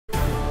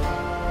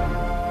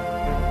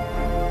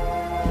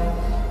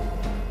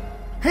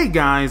Hey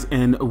guys,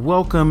 and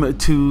welcome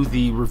to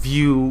the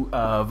review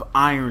of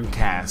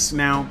Ironcast.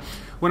 Now,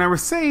 when I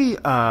say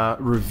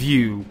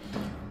review,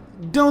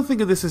 don't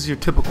think of this as your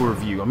typical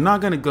review. I'm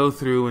not going to go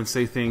through and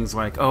say things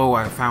like, oh,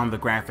 I found the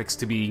graphics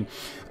to be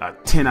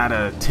 10 out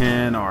of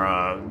 10,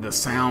 or the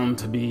sound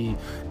to be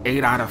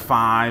 8 out of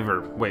 5,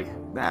 or wait,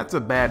 that's a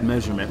bad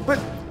measurement, but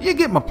you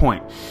get my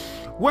point.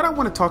 What I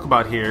want to talk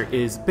about here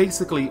is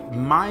basically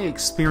my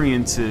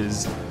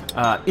experiences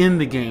in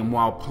the game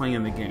while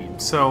playing the game.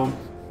 So,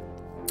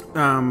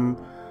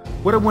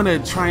 what I want to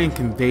try and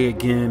convey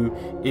again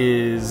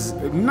is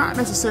not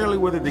necessarily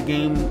whether the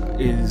game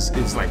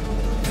is like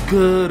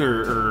good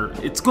or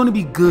it's going to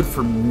be good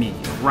for me,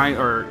 right?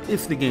 Or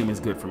if the game is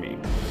good for me.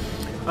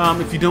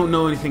 If you don't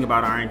know anything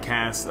about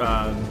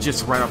Ironcast,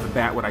 just right off the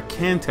bat, what I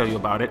can tell you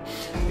about it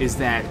is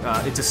that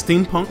it's a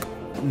steampunk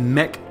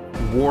mech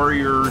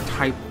warrior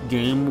type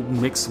game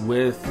mixed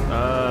with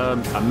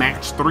a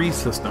match 3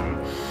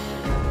 system.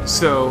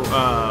 So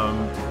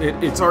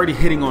it's already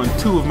hitting on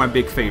 2 of my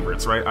big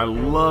favorites, right? I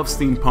love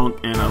steampunk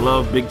and I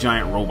love big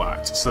giant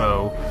robots.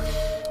 So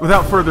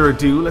without further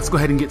ado, let's go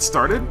ahead and get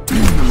started.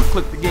 I'm gonna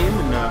click the game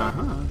and I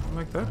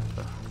like that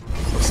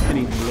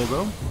spinning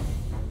logo.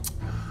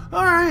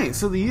 All right,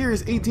 so the year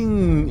is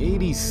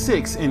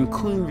 1886 and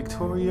Queen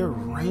Victoria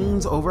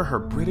reigns over her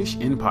British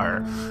Empire.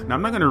 Now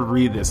I'm not gonna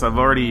read this. I've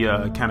already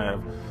kind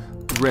of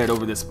read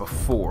over this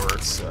before,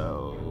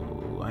 so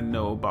I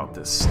know about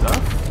this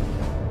stuff.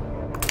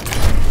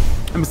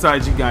 And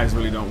besides, you guys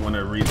really don't want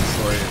to read the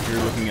story. If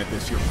you're looking at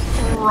this, you're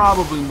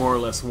probably more or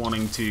less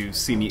wanting to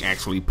see me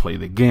actually play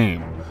the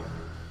game.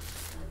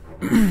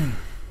 I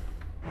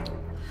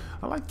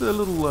like the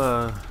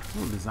little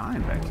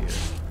design back here.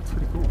 It's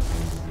pretty cool.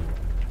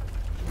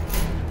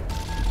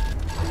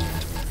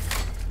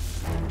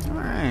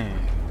 Alright.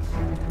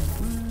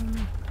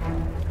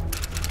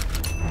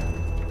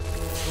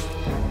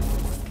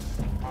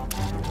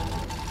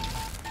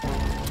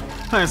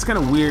 It's kind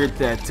of weird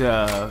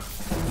that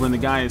when the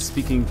guy is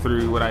speaking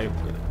through what I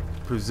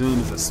presume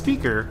is a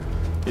speaker,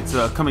 it's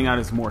coming out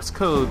as Morse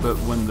code, but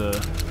when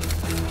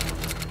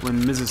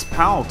Mrs.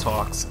 Powell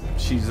talks,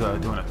 she's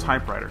doing a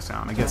typewriter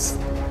sound. I guess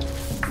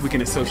we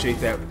can associate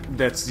that.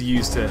 That's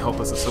used to help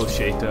us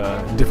associate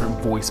different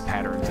voice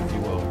patterns, if you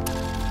will.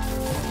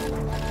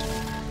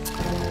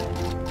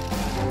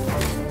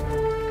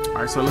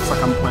 Alright, so it looks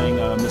like I'm playing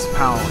Miss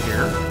Powell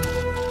here.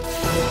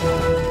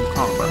 I'm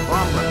calling by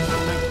Bob.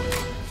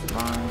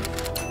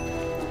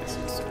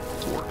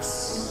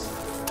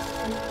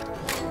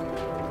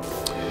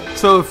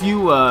 So if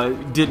you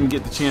didn't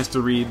get the chance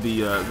to read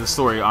the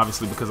story,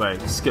 obviously because I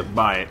skipped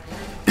by it,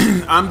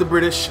 I'm on the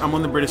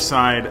British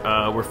side.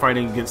 We're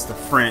fighting against the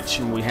French,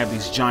 and we have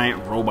these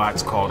giant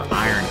robots called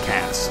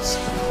Ironcasts.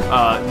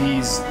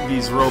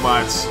 These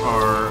robots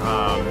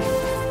are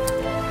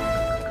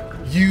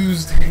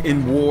used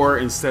in war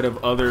instead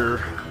of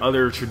other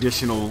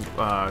traditional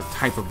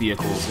type of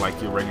vehicles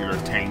like your regular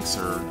tanks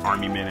or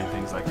army men and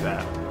things like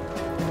that.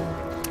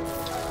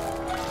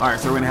 All right,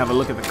 so we're gonna have a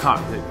look at the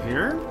cockpit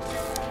here.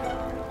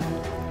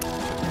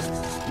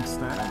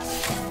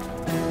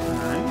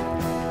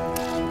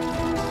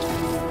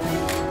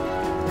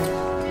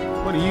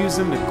 I'm going to use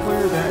them to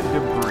clear that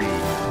debris.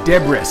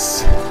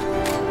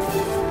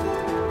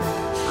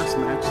 First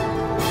match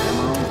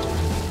demo.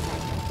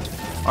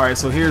 Alright,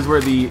 so here's where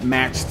the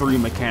match 3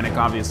 mechanic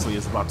obviously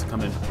is about to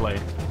come into play.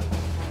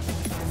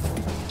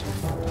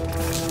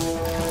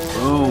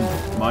 Boom.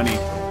 Money.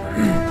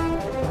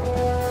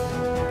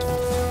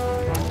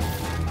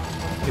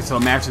 Okay, so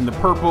matching the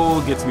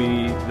purple gets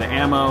me the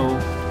ammo.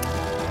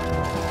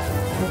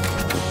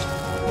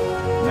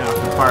 Now I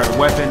can fire the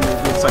weapon.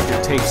 It looks like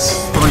it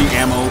takes 3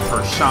 ammo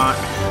per shot.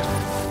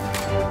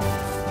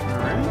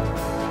 Alright.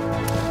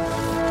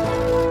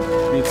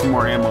 Need some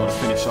more ammo to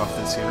finish off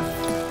this here.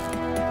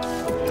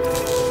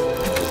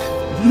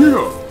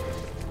 Yeah!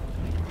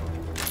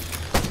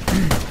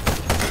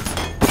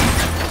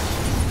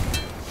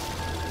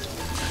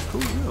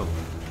 Cool deal.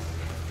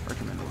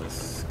 Recommend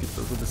this. Get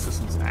those other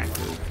systems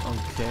active.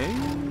 Okay.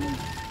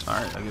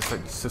 Alright, I guess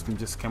that system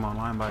just came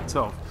online by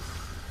itself.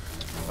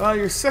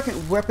 Your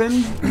second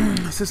weapon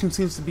system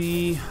seems to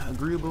be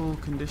agreeable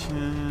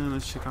condition.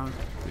 Let's check out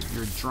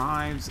your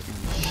drives and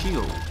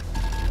shield.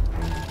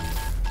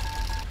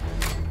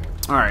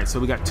 Alright, so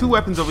we got 2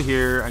 weapons over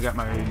here. I got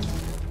my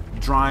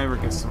drive, I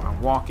guess my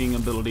walking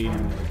ability,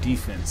 and my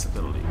defense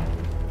ability.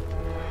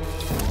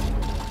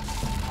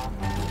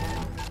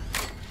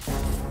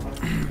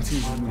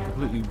 Seems to be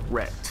completely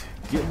wrecked.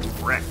 Get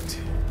wrecked.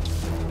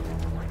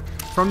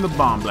 From the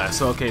bomb blast.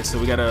 So, okay, so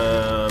we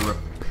gotta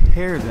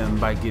repair them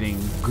by getting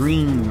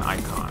green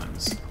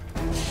icons.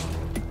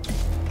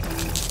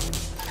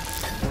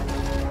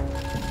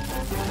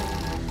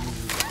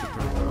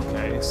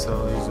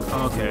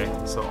 Okay,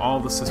 so all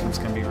the systems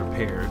can be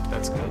repaired.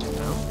 That's good to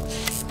know.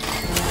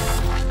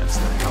 That's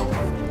the help.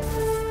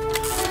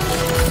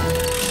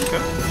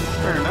 Okay,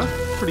 fair enough.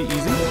 Pretty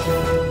easy.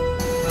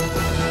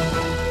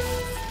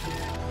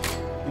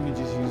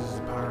 Images uses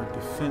the power of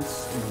defense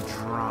and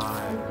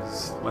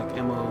drives, like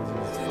ammo.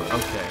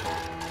 Okay.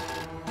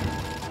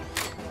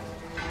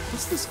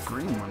 What's this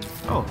green one?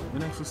 Oh,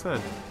 it actually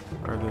said.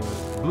 Or the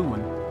blue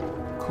one.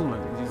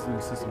 Coolant. Using the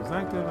system is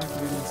active.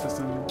 Activating the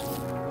system.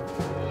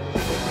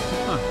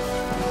 Huh.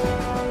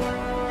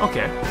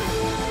 Okay.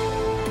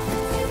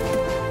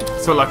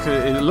 So like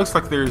it looks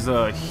like there's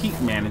heat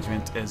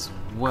management as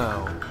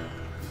well.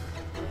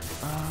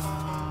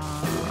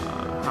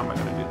 How am I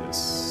gonna do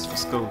this?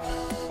 Let's go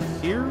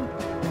here,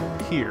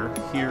 here,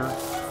 here,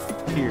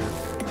 here.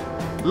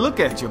 Look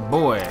at your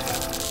boy.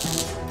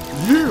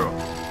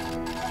 Yeah.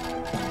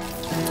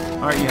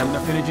 All right, you have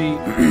enough energy,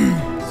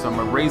 so I'm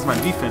gonna raise my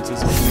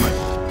defenses.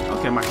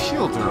 Okay, my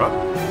shields are up. All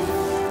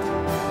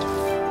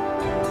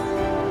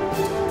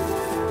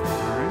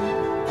right,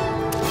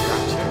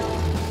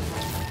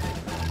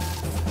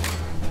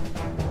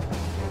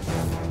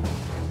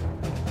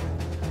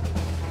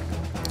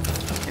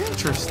 gotcha.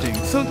 Interesting.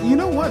 So you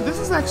know what? This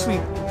is actually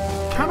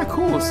kind of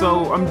cool.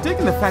 So I'm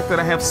digging the fact that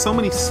I have so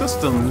many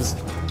systems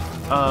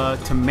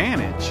to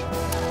manage.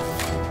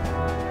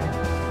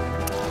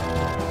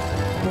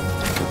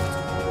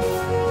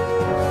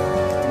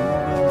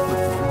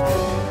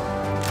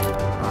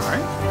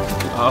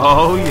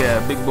 Oh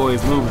yeah, big boy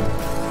is moving.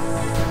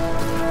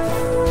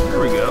 There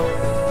we go.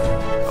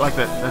 I like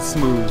that. That's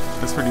smooth.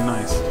 That's pretty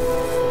nice.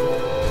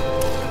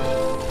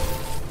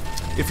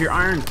 If your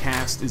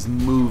Ironcast is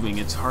moving,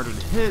 it's harder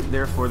to hit.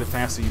 Therefore, the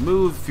faster you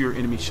move, fewer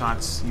enemy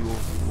shots you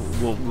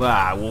will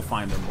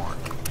find their mark.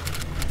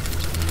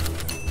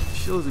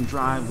 Shields and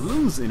drive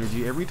lose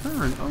energy every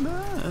turn. Oh no.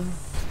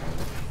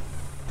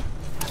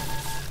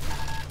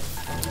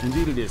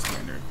 Indeed, it is,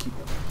 Commander. Keep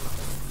it.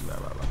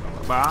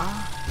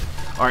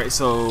 Alright,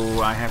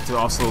 so I have to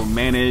also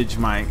manage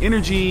my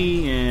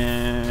energy,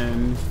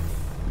 and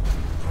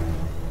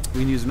we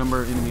can use a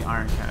number of enemy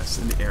Ironcasts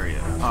in the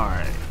area.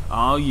 Alright.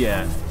 Oh,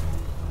 yeah.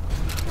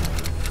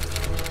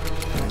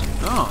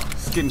 Oh,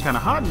 it's getting kind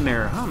of hot in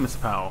there, huh, Miss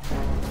Powell?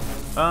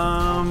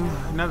 Now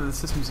that the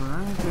system's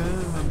alright,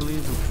 I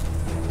believe the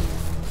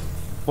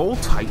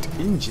Voltite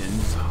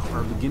engines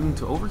are beginning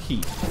to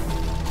overheat.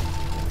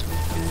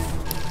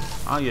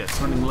 Oh, yeah,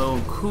 it's running low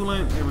on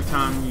coolant every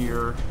time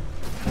you're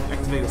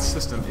activate a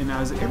system. And now,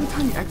 is it every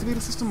time you activate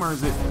a system, or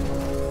is it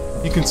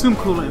you consume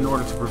coolant in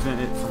order to prevent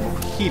it from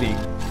overheating?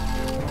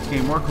 To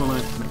gain more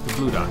coolant, connect the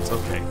blue dots.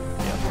 Okay.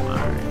 Yep.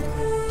 Alright.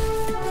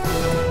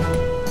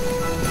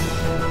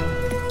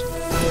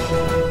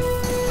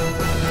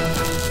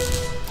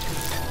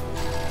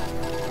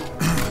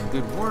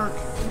 Good work.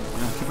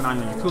 Now keep an eye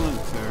on your coolant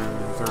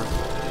reserve.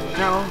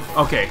 Now,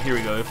 okay, here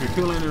we go. If your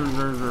coolant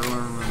reserves are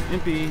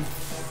empty,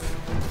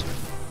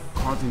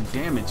 causing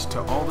damage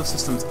to all the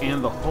systems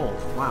and the hull.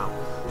 Wow.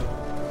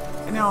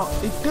 And now,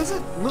 it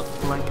doesn't look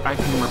like I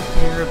can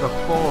repair the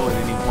hull at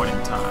any point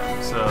in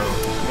time, so I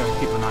gotta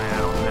keep an eye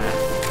out on that.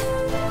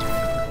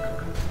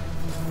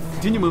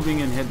 Continue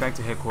moving and head back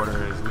to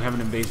headquarters. We have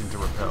an invasion to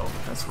repel.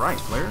 That's right,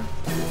 Claire.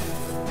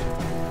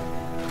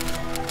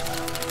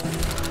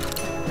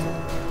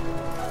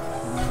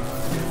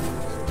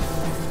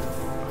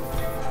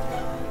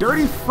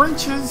 Dirty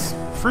French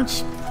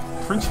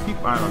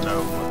people? I don't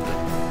know.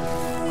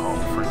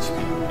 French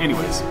people.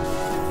 Anyways,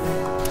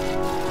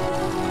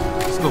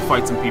 let's go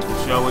fight some people,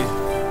 shall we?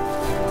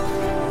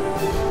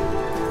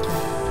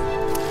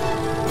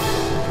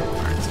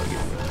 Alright, so I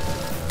get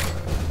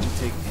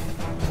take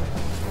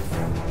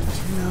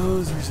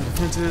nose, there's the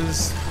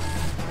defenses.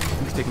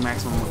 You can take a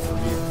maximum of 3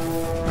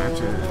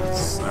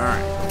 matches.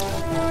 Alright.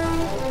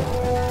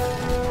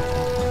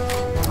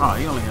 Oh,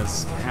 he only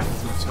has half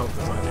as much health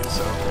as I do,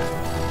 so.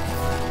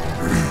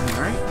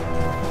 Alright.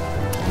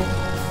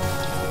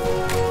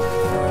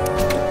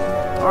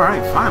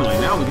 Alright, finally,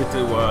 now we get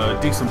to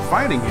do some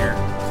fighting here.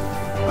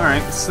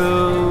 Alright,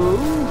 so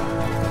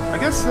I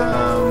guess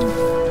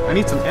I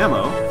need some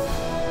ammo.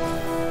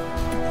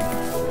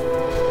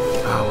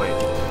 Oh, wait.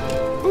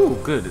 Ooh,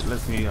 good. It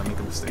lets me make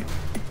a mistake.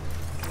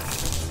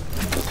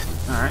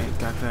 Alright,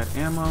 got that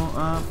ammo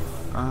up.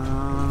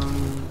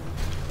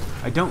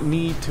 I don't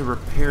need to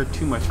repair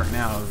too much right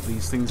now.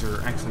 These things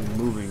are actually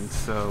moving,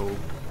 so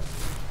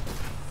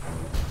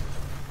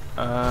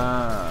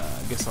I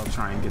guess I'll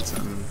try and get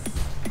some.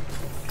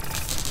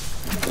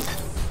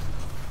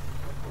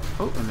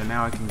 Oh, and then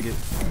now I can get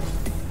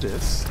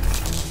this.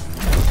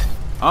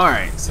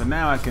 Alright, so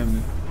now I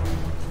can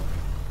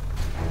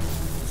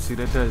see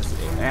that does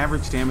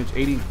average damage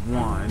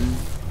 81.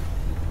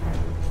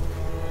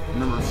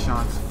 Number of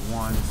shots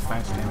 1,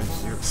 splash damage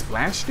 0.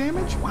 Splash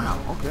damage? Wow,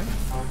 okay.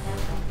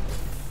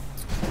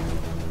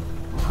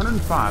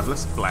 105,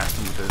 let's blast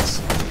him with this.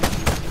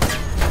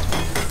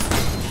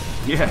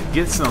 Yeah,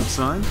 get some,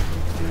 son.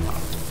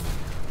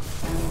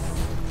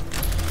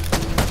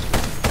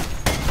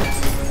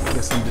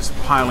 I'm just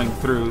piling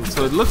through.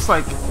 So it looks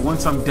like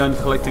once I'm done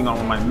collecting all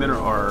of my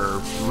mineral or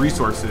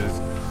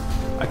resources,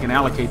 I can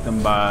allocate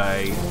them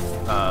by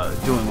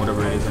doing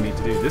whatever it is I need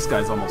to do. This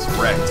guy's almost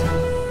wrecked.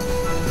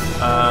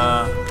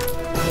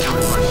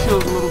 Raise my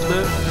shield a little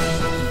bit.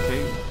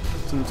 Okay,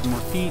 some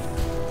more feet.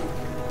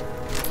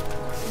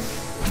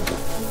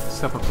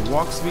 Step up the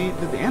walk speed.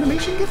 Did the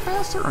animation get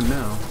faster or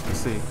no? Let's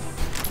see.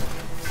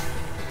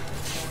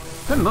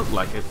 Doesn't look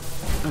like it.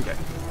 Okay.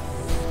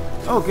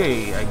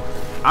 Okay,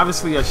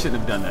 obviously I shouldn't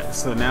have done that.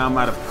 So now I'm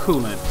out of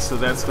coolant, so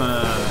that's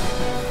gonna...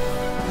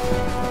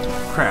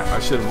 Crap, I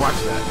should have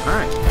watched that.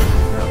 Alright.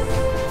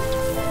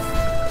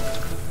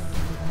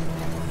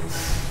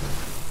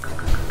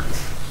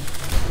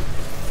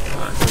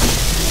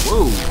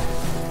 Whoa!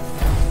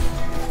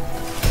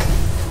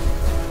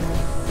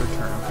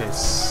 Return. Okay,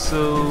 so...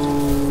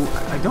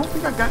 I don't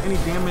think I got any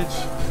damage.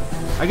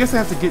 I guess I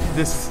have to get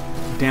this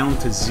down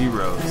to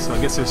 0, so I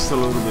guess there's still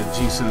a little bit of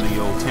juice in the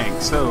old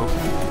tank. So,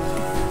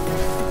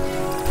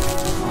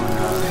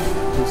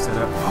 boost that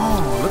up.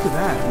 Oh, look at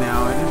that!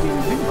 Now I didn't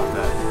even think about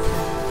that.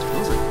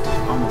 Those are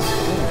almost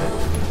dead.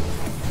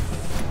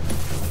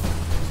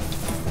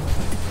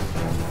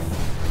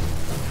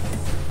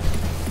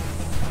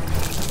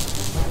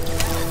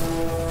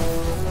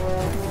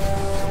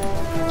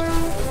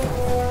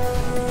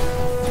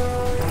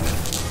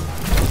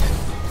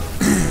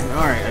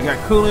 All right, I got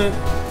coolant.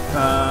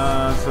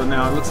 So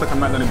now it looks like I'm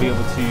not going to be able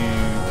to...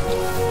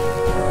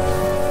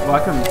 Well, I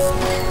can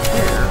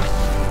repair.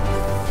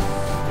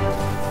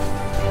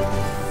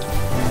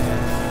 And...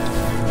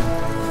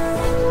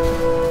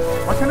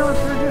 Why can't I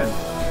repair again?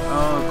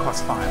 Oh, it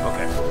costs 5.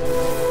 Okay.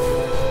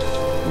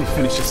 Let me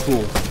finish this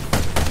fool.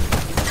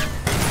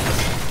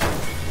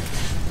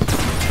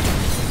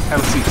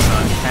 Have a seat,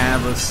 son.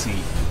 Have a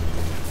seat.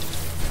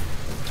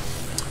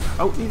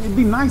 Oh, it'd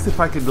be nice if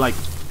I could, like,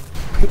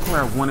 pick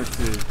where I wanted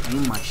to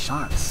aim my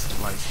shots.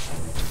 Like,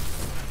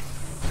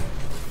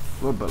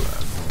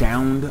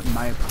 downed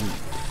my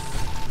opponent.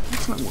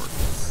 Excellent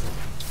words.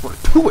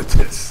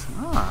 Fortuitous.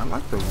 Ah, I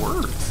like the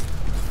words.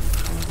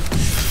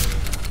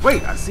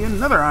 Wait, I see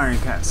another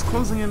Ironcast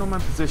closing in on my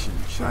position.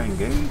 Should I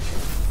engage?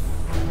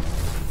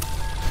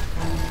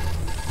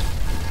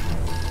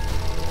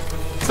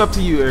 It's up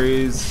to you,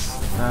 Ares.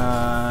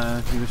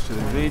 If you wish to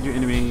evade your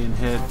enemy and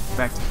head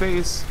back to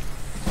base,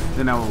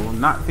 then I will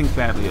not think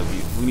badly of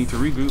you. We need to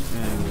regroup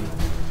and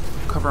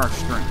cover our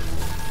strength.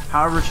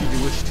 However, should you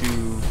wish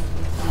to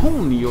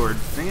hone your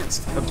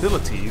advanced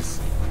abilities,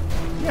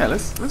 yeah,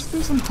 let's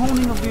do some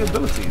honing of the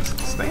abilities.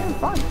 Stay and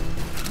fight. Right.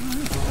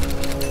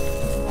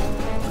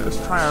 Let's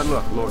try our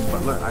luck, Lord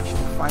Butler. I shall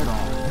fight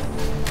on.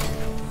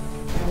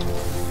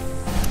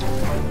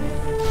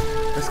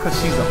 That's because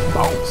she's a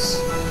boss.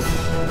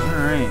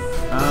 All right.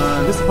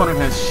 This opponent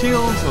has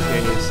shields.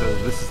 Okay, so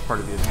this is part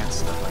of the advanced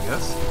stuff, I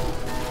guess.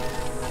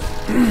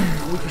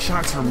 Weaker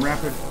shots from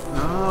rapid.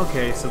 Oh,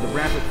 okay, so the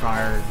rapid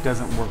fire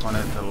doesn't work on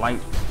it. The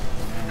light.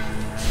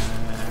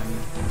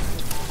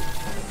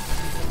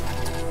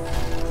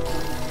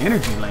 And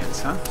energy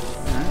lance, huh?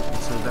 Alright,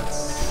 so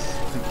that's. I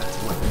think that's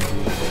weapon D.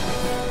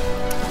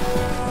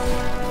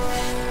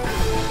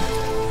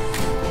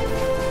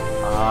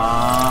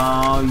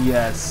 Oh,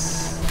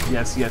 yes.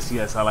 Yes, yes,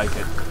 yes, I like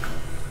it.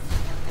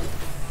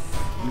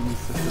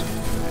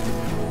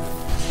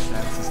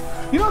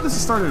 You know what this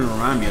is starting to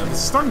remind me of? This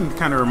is starting to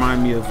kind of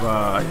remind me of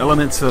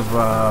elements of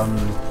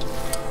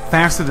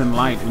Faster Than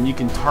Light, when you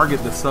can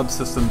target the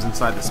subsystems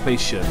inside the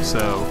spaceship.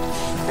 So,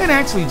 and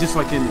actually, just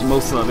like in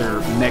most other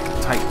mech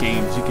type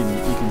games, you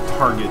can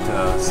target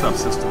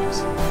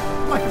subsystems.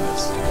 I'm liking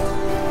this.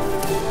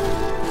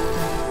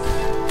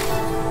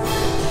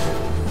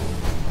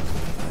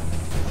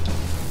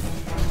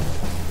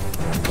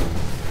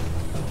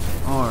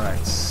 All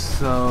right,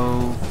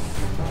 so,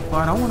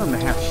 well, I don't want them to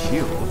have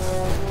shields.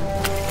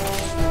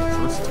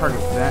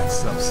 Target that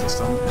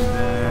subsystem, and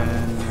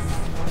then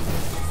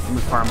let me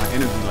fire my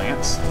energy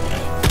lance.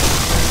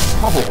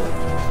 Oh,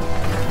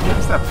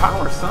 what's that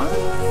power, son?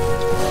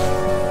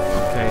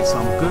 Okay, so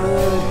I'm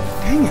good.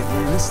 Dang it,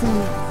 man, this thing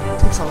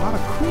takes a lot of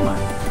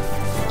coolant.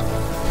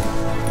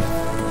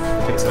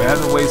 Okay, so it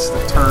has a waste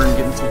of turn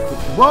getting to.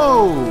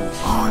 Whoa!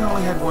 Oh, I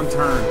only had one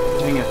turn.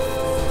 Dang it.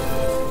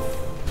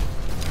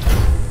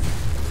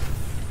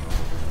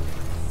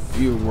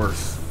 You're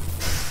worse.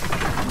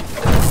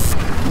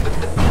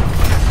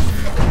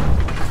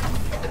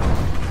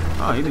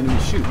 Oh, he didn't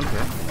even shoot,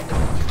 okay.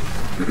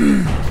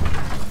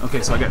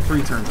 Okay, so I got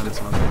 3 turns on this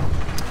one.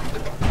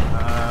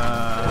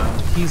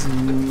 He's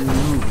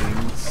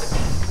moving.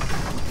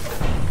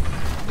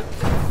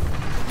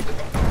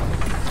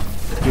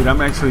 Dude,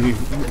 I'm actually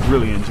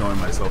really enjoying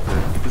myself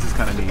here. This is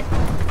kind of neat.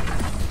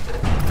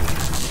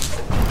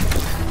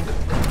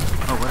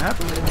 Oh, what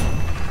happened?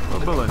 Oh,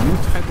 Bill, a new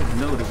type of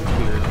node has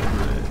appeared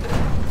over it.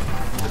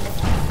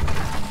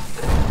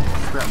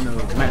 Scrap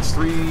node. Match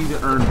 3 to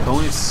earn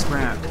bonus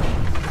scrap.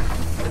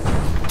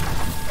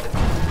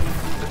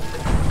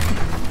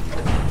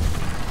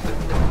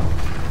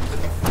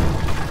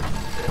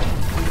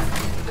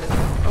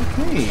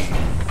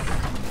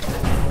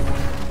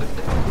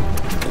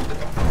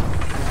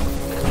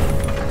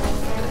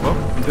 Well,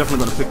 I'm definitely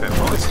going to pick that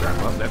bonus strap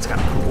up. That's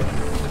kind of cool.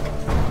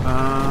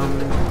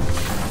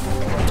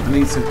 I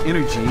need some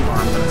energy or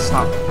I'm going to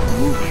stop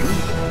moving.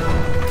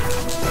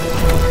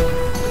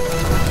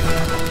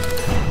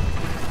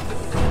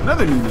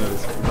 Another new node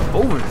is the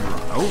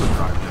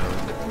overdrive node.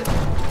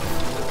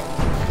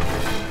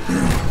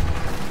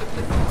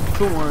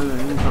 Cool more than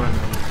any color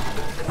node.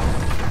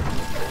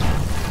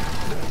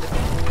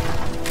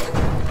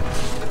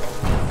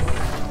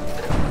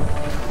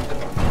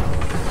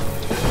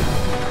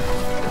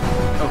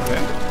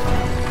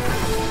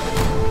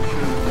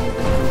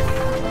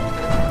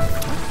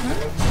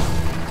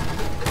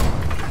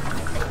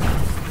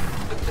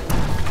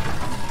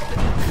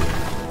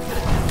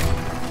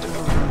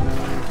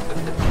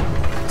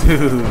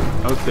 Dude,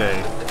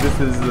 okay.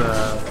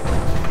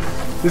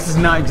 This is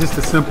not just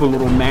a simple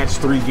little match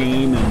 3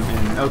 game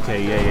and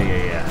okay,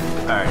 yeah.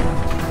 Alright.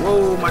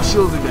 Whoa, my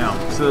shields are down.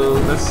 So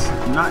let's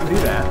not do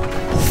that.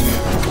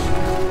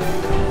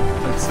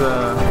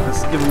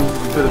 Let's give him a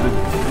bit of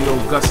the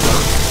old gusto.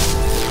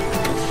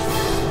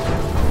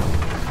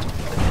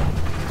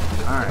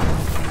 Alright.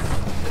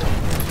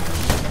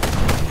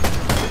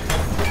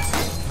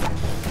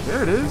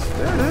 There it is.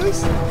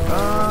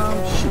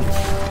 Shoot.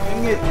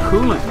 Dang it,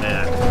 coolant,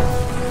 man.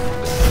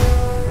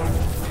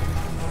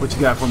 What you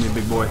got for me,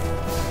 big boy?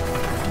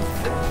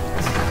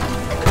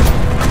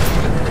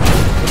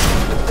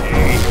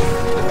 Hey.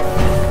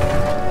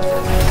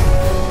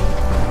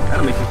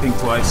 That'll make you think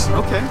twice.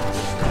 Okay.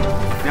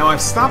 Now I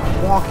stopped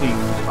walking.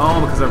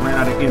 Oh, because I ran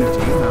out of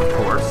energy, of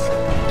course.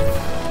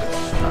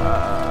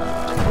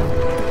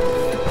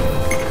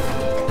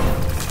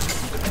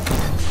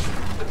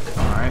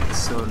 Alright,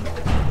 so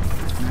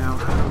now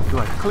how do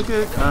I click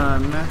it?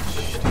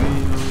 Match to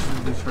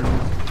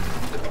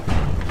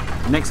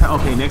next time,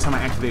 okay, next time I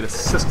activate a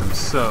system,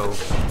 so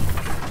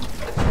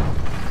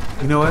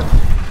you know what?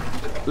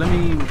 Let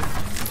me.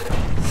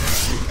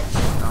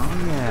 Oh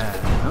yeah,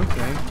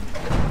 okay.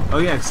 Oh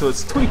yeah, so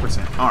it's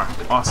 20%.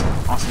 Alright, awesome.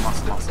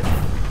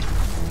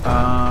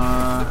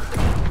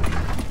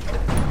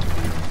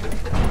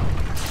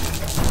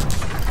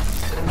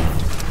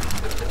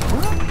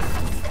 What?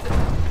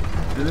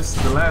 And this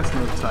is the last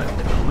node type,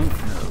 the link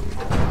node.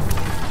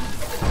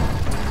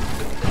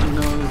 Link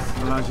nodes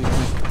allows you to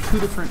make 2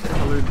 different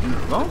colored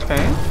nodes.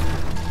 Okay.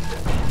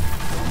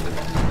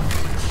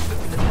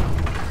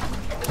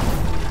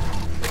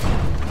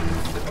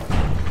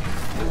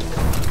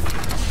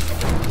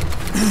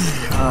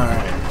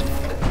 Alright.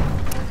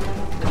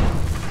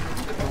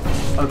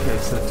 Okay,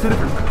 so 2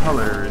 different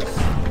colors.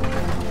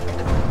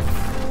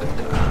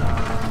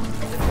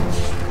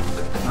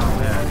 Oh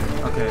man.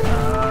 Okay,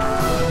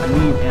 I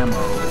need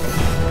ammo.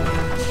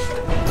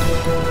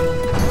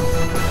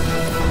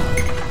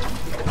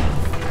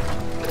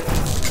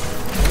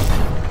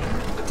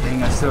 Dang,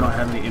 I still don't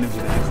have any energy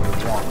to actually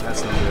walk.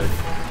 That's no good.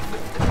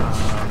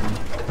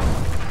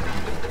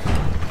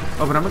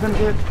 Oh, but am I gonna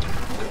get...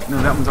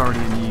 No, that one's already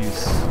in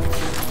use.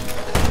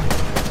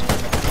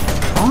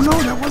 Oh no,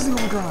 that was the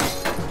overdrive.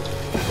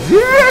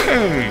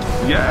 Yay!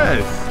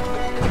 Yes!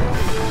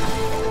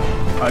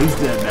 Oh, he's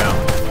dead now.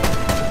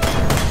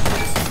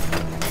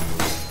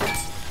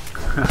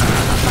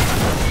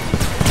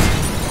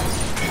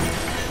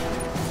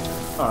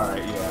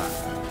 Alright, yeah.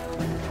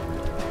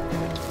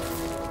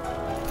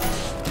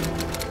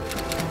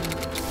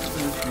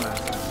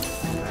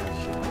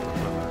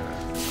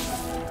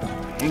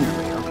 Hangar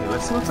bay. Okay,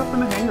 let's see what's up in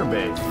the hangar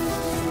bay.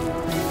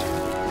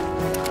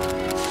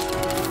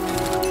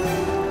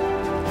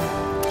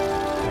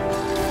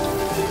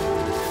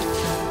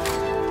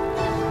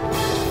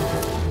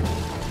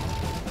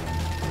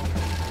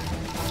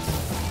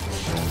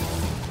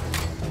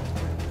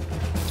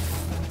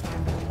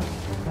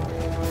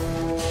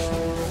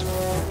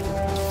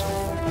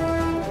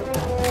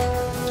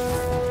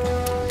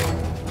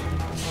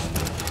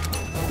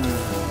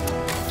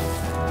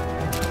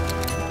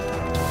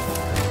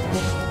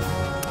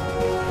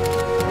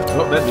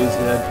 Oh, that dude's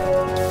dead.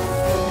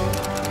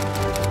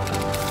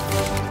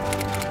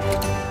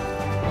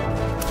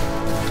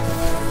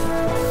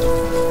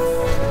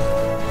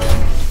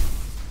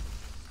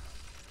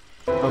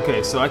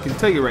 Okay, so I can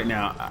tell you right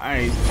now,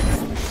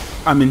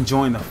 I'm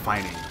enjoying the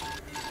fighting.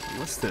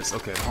 What's this?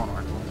 Okay, hold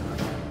on.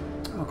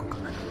 Welcome,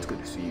 Commander. It's good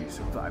to see you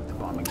survived the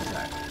bombing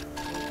attack.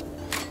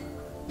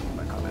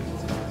 My colleagues.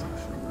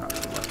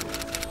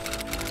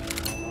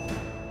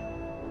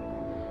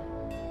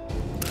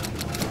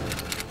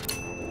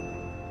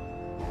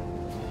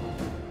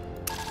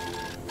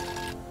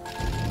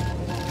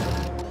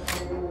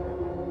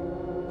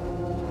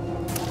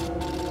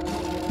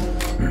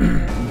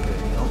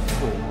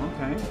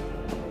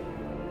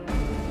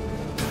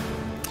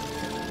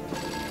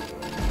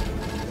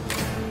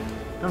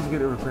 Don't forget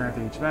to repair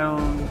after each battle.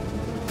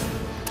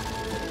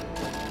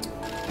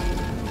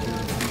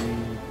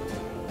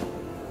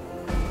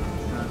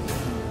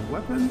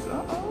 Weapons?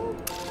 Uh-oh.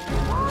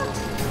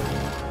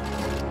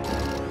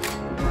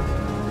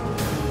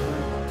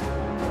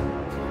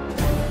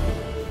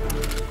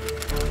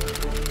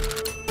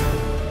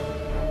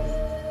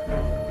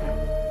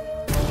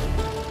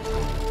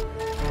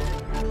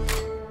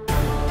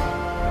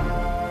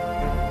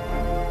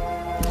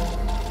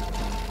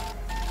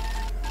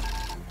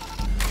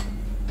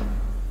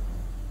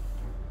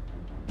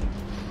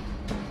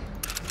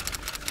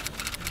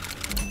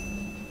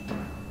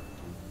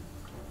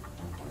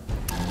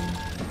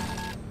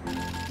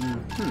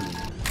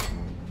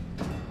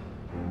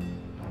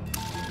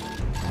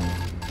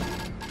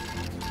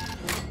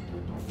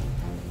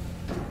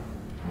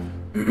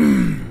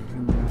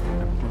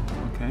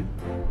 Okay.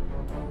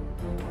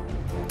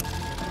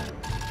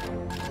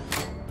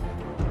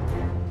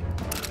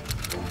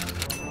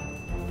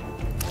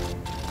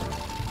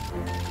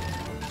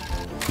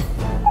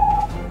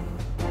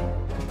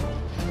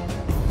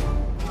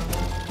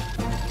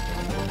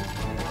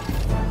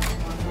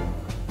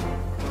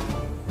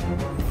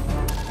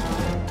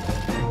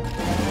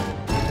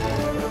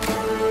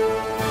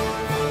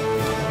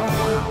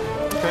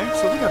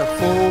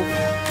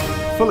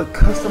 fully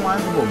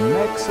customizable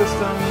mech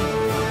system,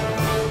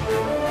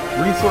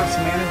 resource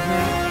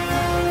management.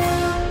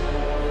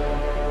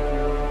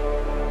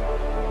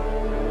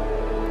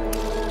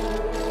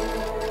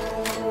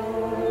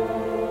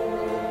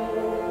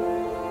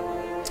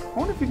 I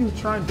wonder if you can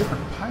try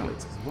different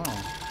pilots as well.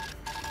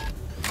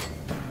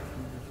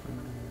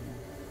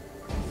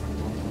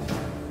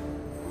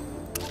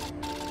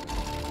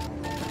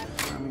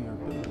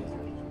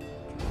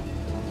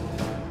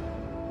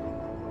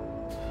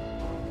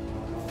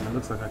 It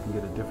looks like I can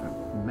get a different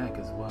mech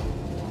as well.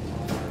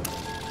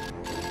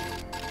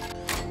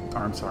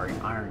 Or I'm sorry,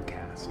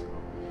 Ironcast.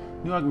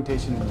 New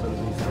augmentation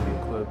abilities to be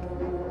equipped.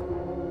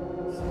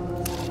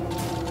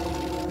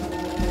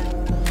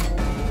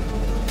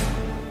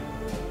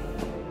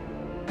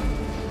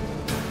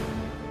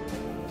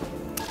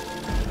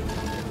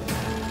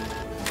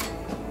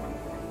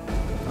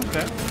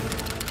 Okay.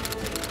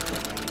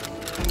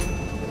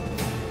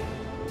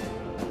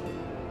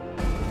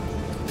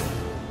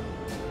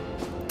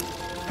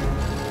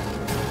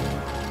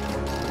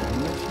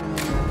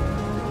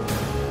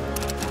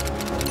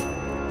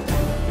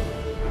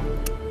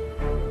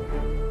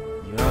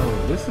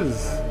 This is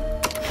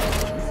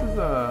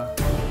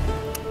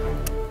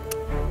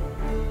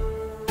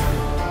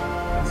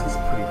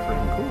pretty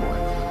freaking cool,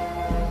 actually.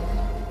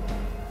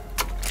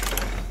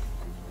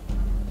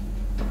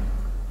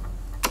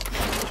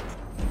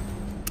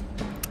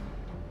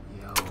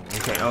 Yo,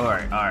 okay, all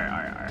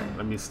right.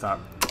 Let me stop.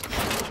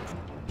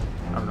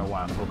 I don't know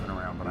why I'm poking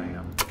around, but I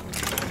am.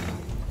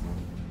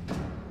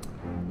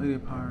 Lady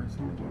of Powers.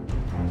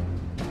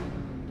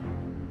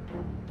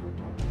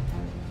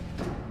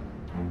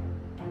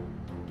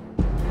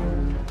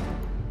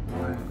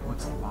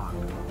 What's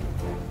locked?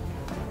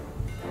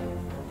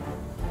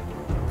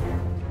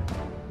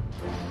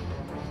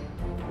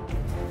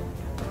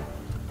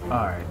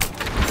 Alright.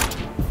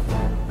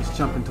 Let's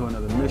jump into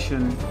another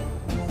mission.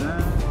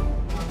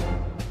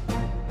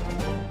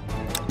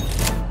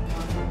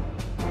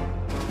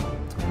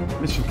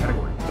 Mission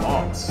category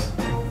boss.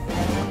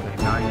 Okay,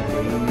 9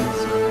 days.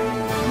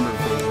 Number of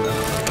days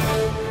left.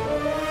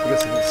 So I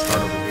guess we can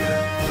start over here.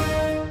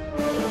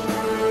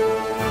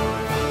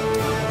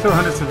 Several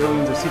hundred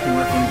civilians are seeking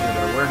refuge at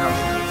a warehouse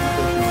in the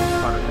station. When you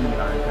spot an enemy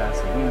Ironcast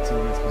advancing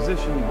in its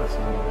position, you must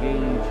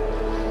engage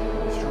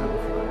and destroy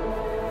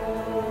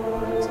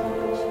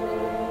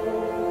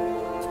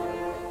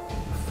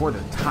before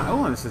the time.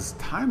 Oh, this is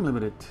time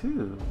limited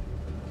too.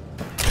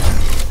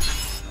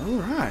 All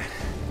right.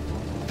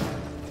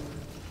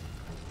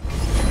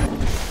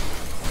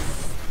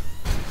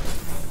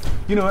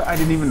 You know what? I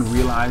didn't even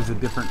realize the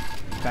different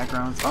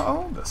backgrounds.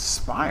 Uh-oh, the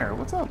Spire.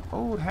 What's up,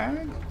 old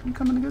hag? You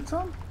coming to get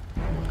some?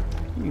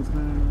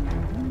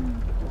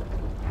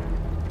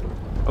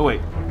 Oh wait,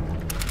 I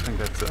think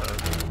that's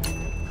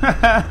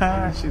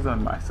she's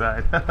on my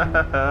side.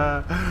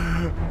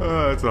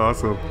 Oh, that's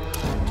awesome.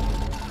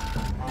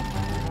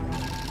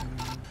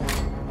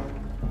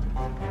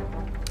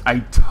 I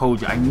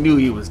told you, I knew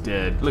he was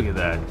dead. Look at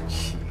that.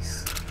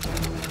 Jeez.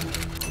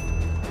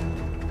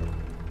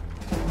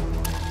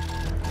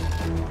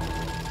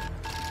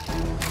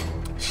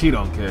 She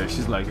don't care.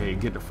 She's like, hey,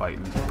 get to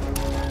fighting.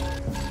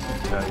 I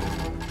tell you.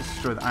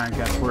 Destroy the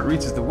Ironcast before it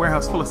reaches the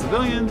warehouse full of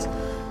civilians.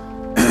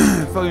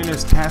 Failure in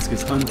this task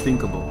is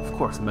unthinkable. Of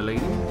course, milady.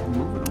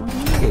 Moving on to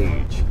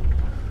engage.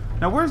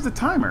 Now, where's the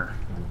timer?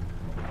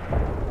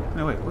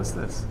 No, wait, what's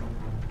this?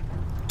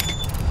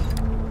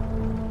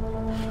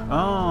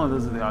 Oh,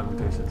 those are the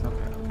augmentations.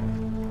 Okay.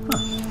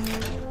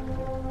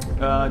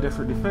 Huh.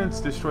 Desperate defense.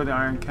 Destroy the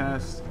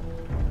Ironcast.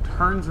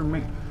 Turns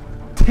remain.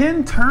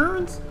 10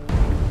 turns?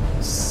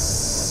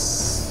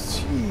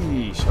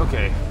 Sheesh.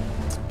 Okay.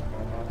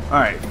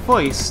 Alright,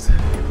 first,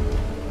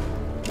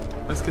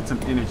 let's get some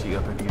energy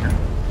up in here.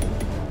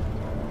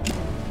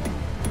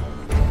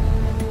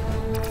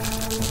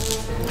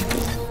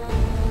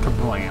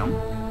 Kablam.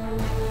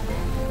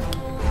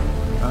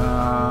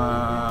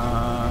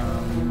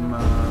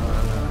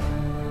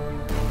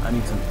 I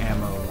need some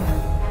ammo.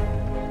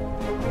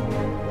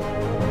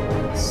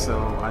 So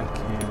I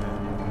can...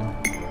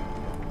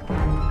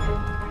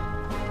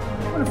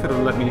 What if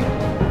it'll let me...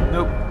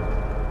 Nope.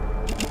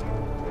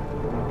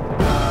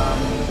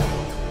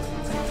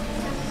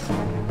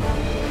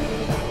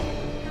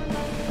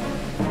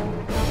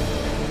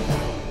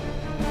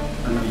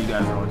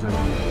 Guys are all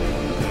judging me.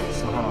 Okay,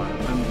 so hold on.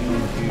 Let me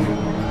do.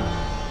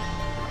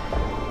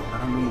 I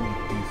don't need any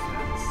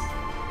defense.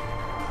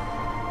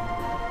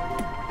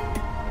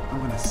 I'm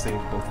gonna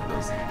save both of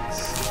those things.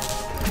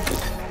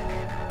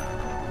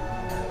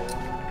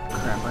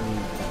 Crap, I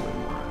need way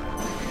more.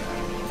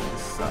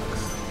 This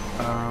sucks.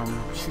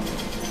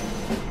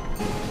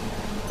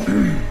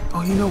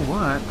 Oh, you know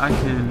what? I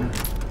can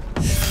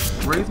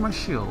raise my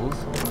shields.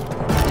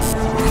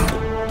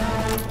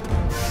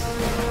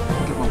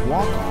 Get my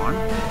walk on.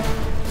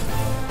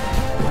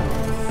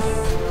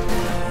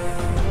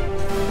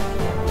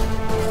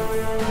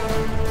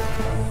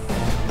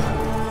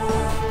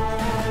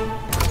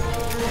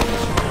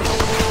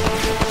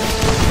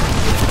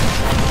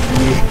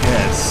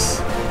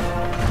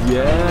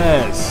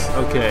 Yes.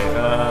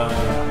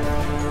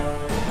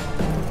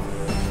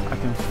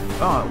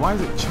 Why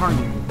is it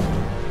charging?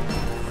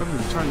 What is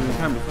it charging the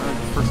time before the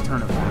first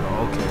turn of it?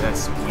 Oh, okay,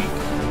 that's weak.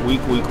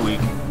 Weak.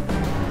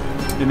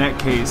 In that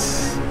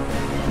case,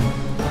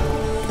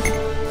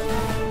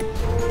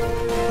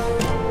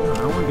 no, I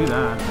don't want to do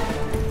that.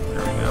 There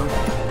we go.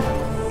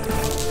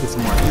 Get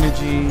some more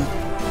energy.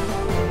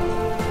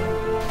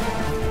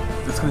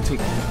 That's going to take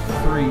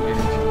 3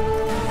 energy.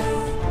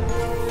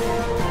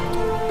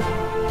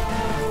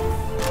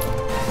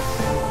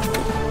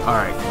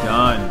 Alright,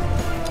 done.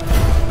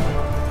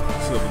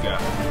 Let's see what we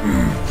got.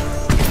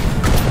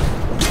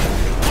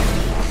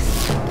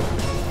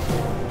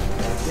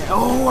 Yeah,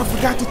 oh, I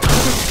forgot to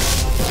target.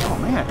 Oh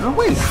man, oh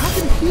wait, how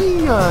did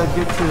he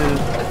get to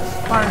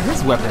fire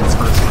his weapons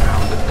first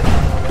round?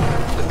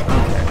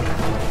 Okay.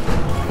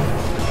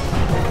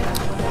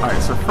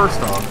 Alright, so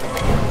first off,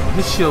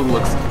 his shield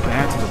looks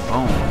bad to the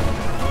bone.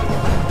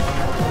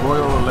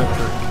 Royal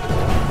Electric.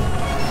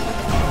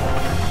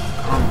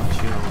 Common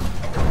shield.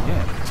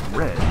 Yeah, it's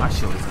red. My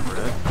shield isn't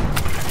red.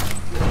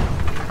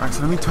 Alright,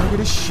 so let me target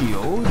his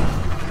shield.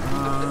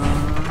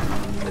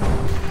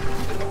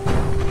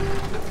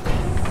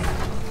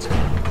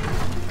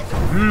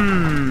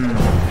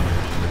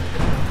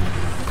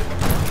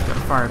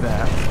 Gotta fire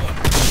that.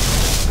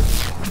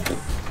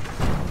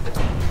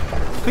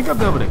 I think I'll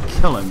be able to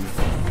kill him.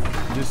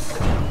 Just,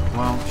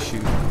 well,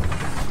 shoot.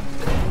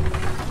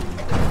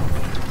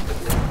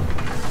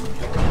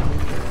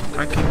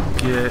 I can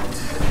get...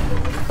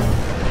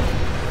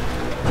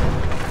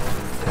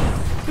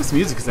 This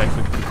music is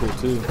actually pretty cool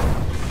too.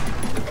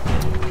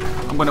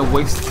 I'm gonna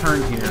waste a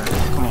turn here.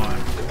 Come on.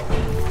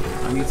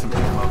 I need some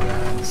ammo,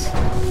 guys.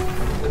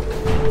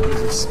 What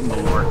is this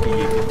malarkey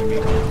you're giving me?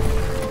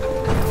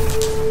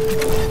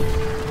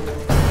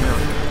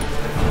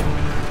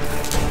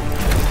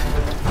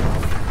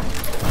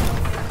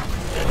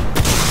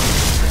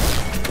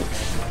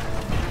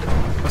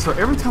 So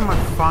every time I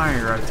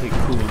fire, I take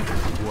coolant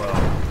as well.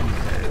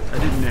 Okay, I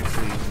didn't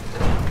actually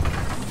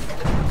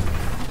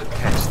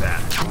catch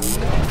that.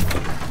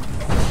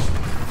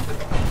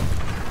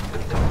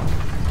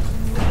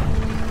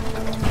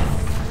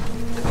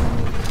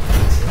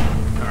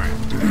 Alright.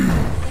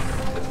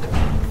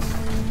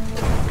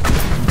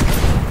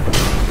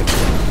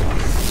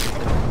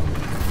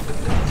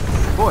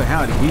 Boy,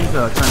 howdy, he's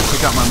trying to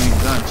pick out my main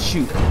gun.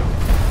 Shoot.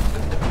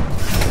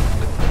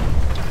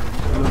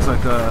 It looks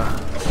like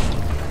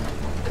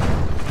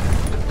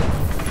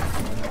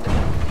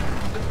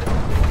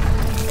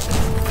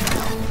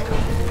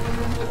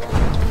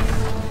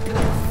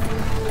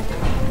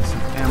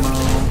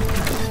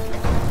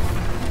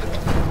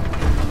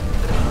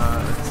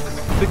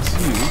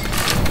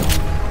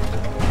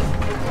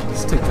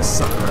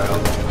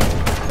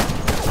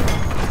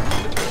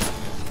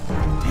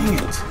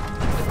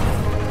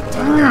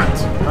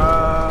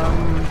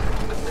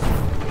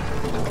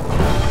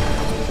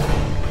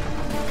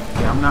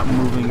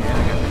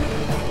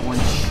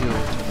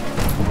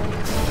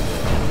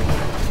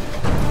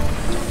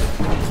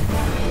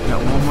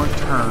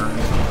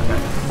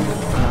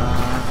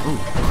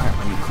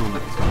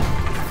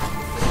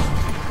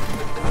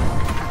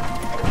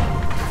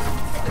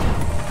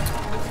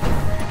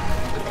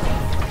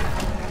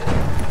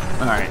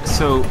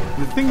so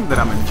the thing that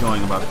I'm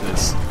enjoying about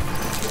this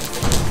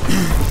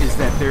is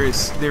that there is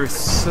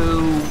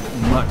so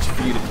much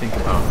for you to think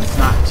about. It's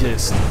not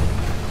just,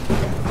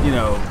 you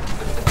know,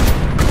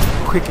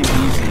 quick and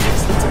easy.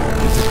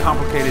 It's a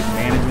complicated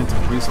management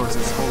of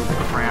resources. Holy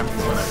crap,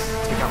 he's gonna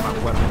take out my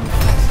weapon.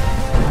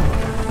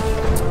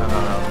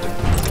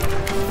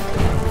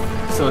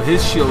 So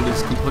his shield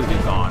is completely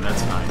gone.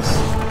 That's nice.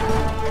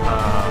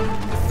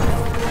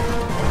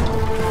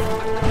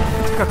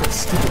 Take out that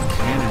stupid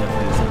cannon of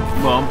his.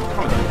 Well, I'm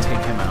probably gonna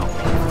take him out.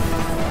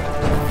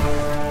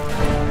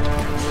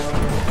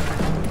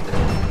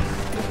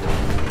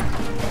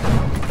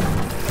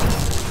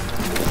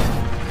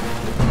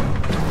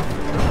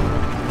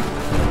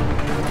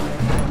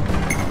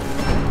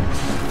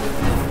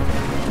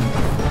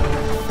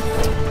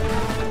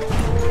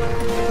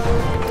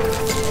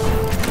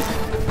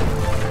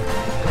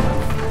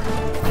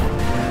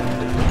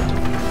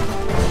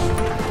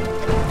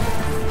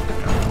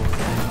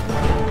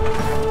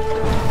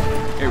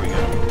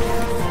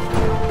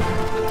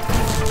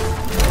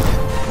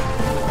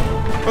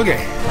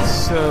 Okay,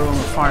 so I'm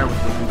gonna fire with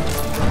the...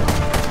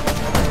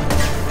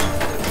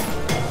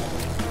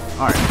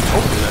 Alright,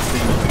 hopefully that's the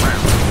end of the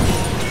round.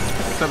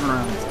 7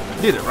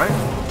 rounds. Did it, right?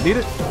 Did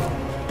it?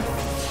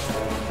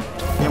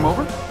 Game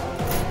over?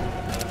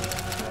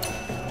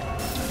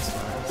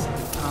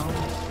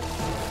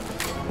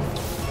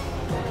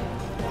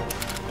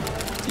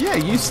 Yeah,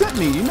 you sent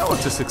me. You know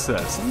it's a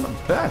success. I'm the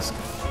best.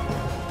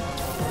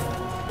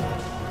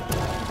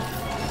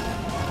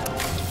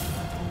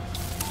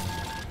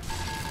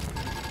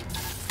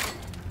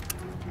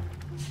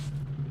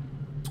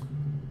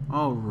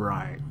 All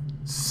right,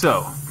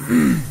 so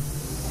boom.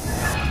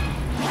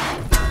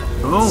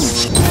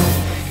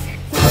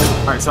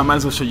 All right, so I might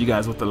as well show you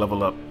guys what the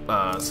level up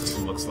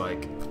system looks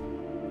like.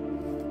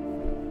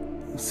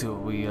 let's see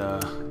what we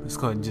let's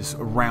go ahead and just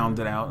round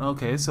it out.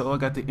 Okay, so I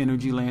got the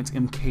Energy Lance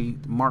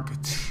MK Mark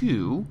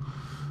II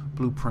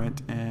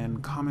blueprint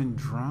and common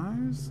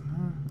drives.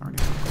 I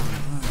already have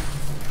common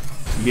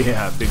drives.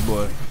 Yeah, big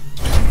boy.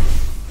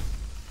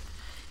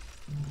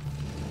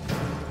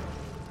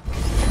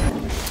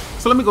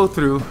 So let me go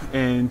through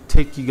and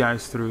take you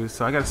guys through.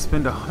 So I got to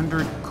spend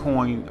 100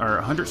 coin or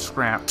 100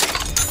 scrap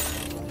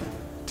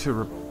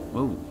to.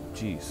 Oh,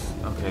 jeez.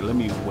 Okay, let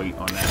me wait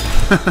on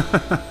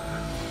that.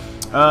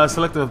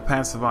 Select the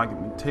passive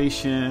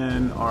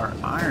augmentation or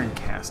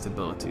Ironcast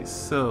abilities.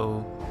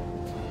 So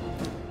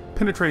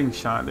penetrating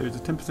shot. There's a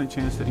 10%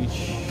 chance that each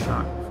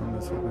shot from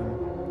this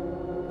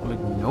weapon will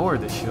ignore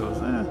the shields.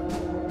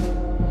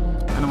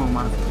 Animal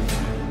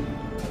modification.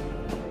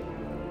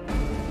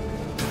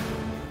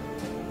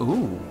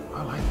 Ooh,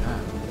 I like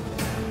that.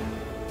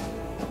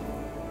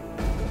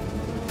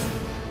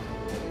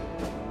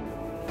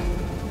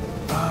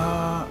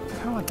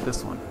 Kind of like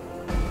this one.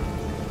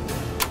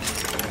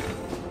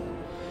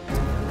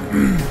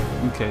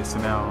 Okay, so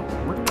now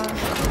where did I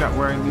forgot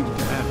where I needed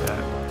to add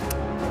that.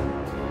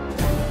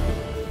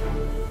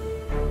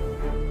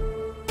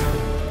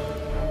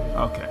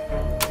 Okay.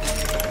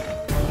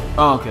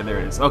 Oh, okay, there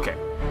it is. Okay.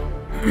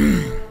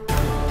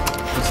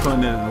 Let's go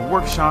into the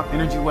workshop,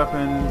 energy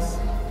weapons.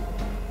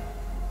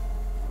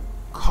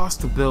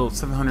 Cost to build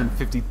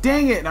 750.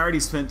 Dang it! I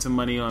already spent some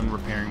money on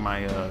repairing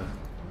my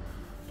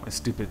my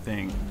stupid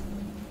thing.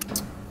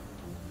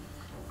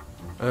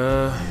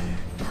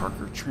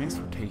 Parker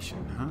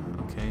transportation, huh?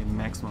 Okay,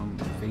 maximum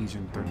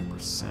evasion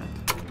 30%.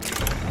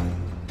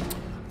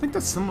 I think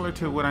that's similar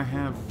to what I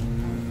have.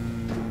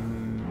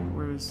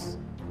 Where's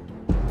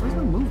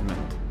my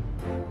movement?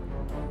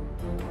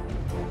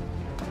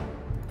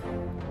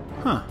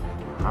 Huh?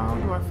 How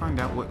do I find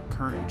out what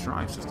current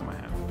drive system I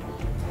have?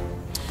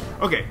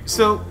 Okay,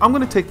 so I'm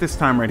going to take this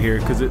time right here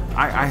because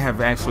I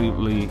have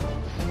absolutely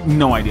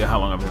no idea how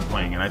long I've been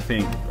playing, and I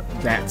think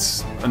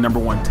that's a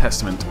 #1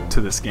 testament to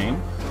this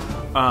game.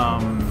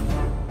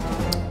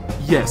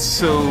 Yes,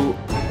 so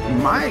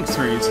my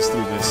experiences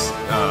through this,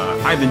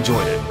 I've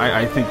enjoyed it.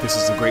 I think this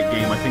is a great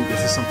game. I think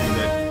this is something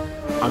that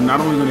I'm not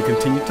only going to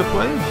continue to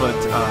play, but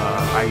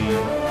I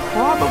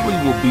probably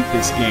will beat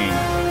this game,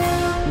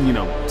 you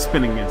know,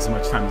 spending as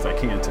much time as I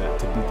can to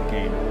beat the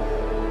game.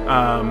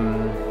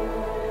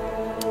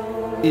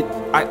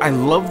 I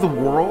love the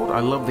world. I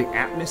love the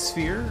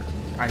atmosphere.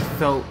 I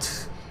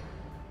felt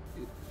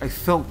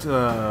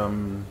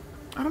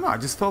I don't know. I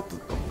just felt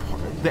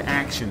the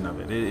action of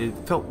it. It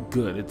felt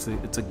good. It's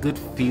a good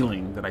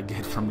feeling that I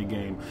get from the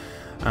game.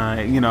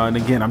 You know, and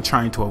again, I'm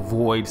trying to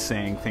avoid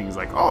saying things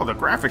like, "Oh, the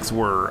graphics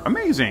were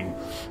amazing."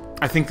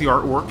 I think the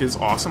artwork is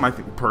awesome. I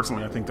think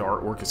personally, I think the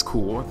artwork is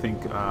cool. I think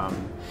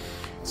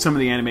some of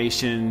the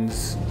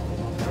animations,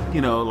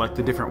 you know, like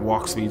the different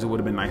walk speeds, it would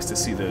have been nice to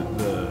see the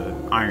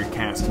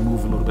Ironcast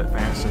move a little bit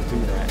faster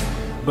through that.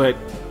 But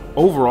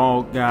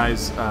overall,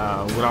 guys,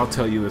 what I'll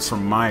tell you is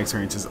from my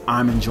experiences,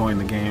 I'm enjoying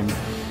the game.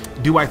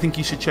 Do I think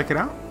you should check it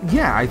out?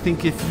 Yeah, I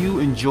think if you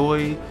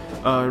enjoy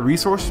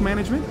resource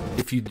management,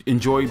 if you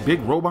enjoy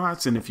big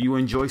robots, and if you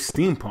enjoy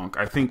steampunk,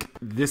 I think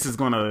this is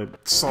going to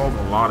solve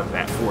a lot of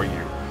that for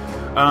you.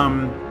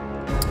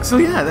 So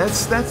yeah,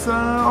 that's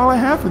all I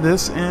have for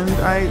this, and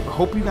I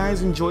hope you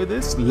guys enjoy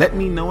this. Let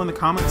me know in the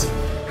comments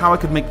how I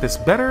could make this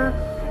better,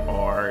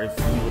 or if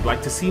you would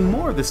like to see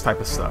more of this type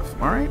of stuff.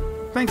 All right,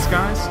 thanks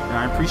guys, and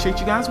I appreciate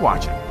you guys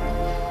watching.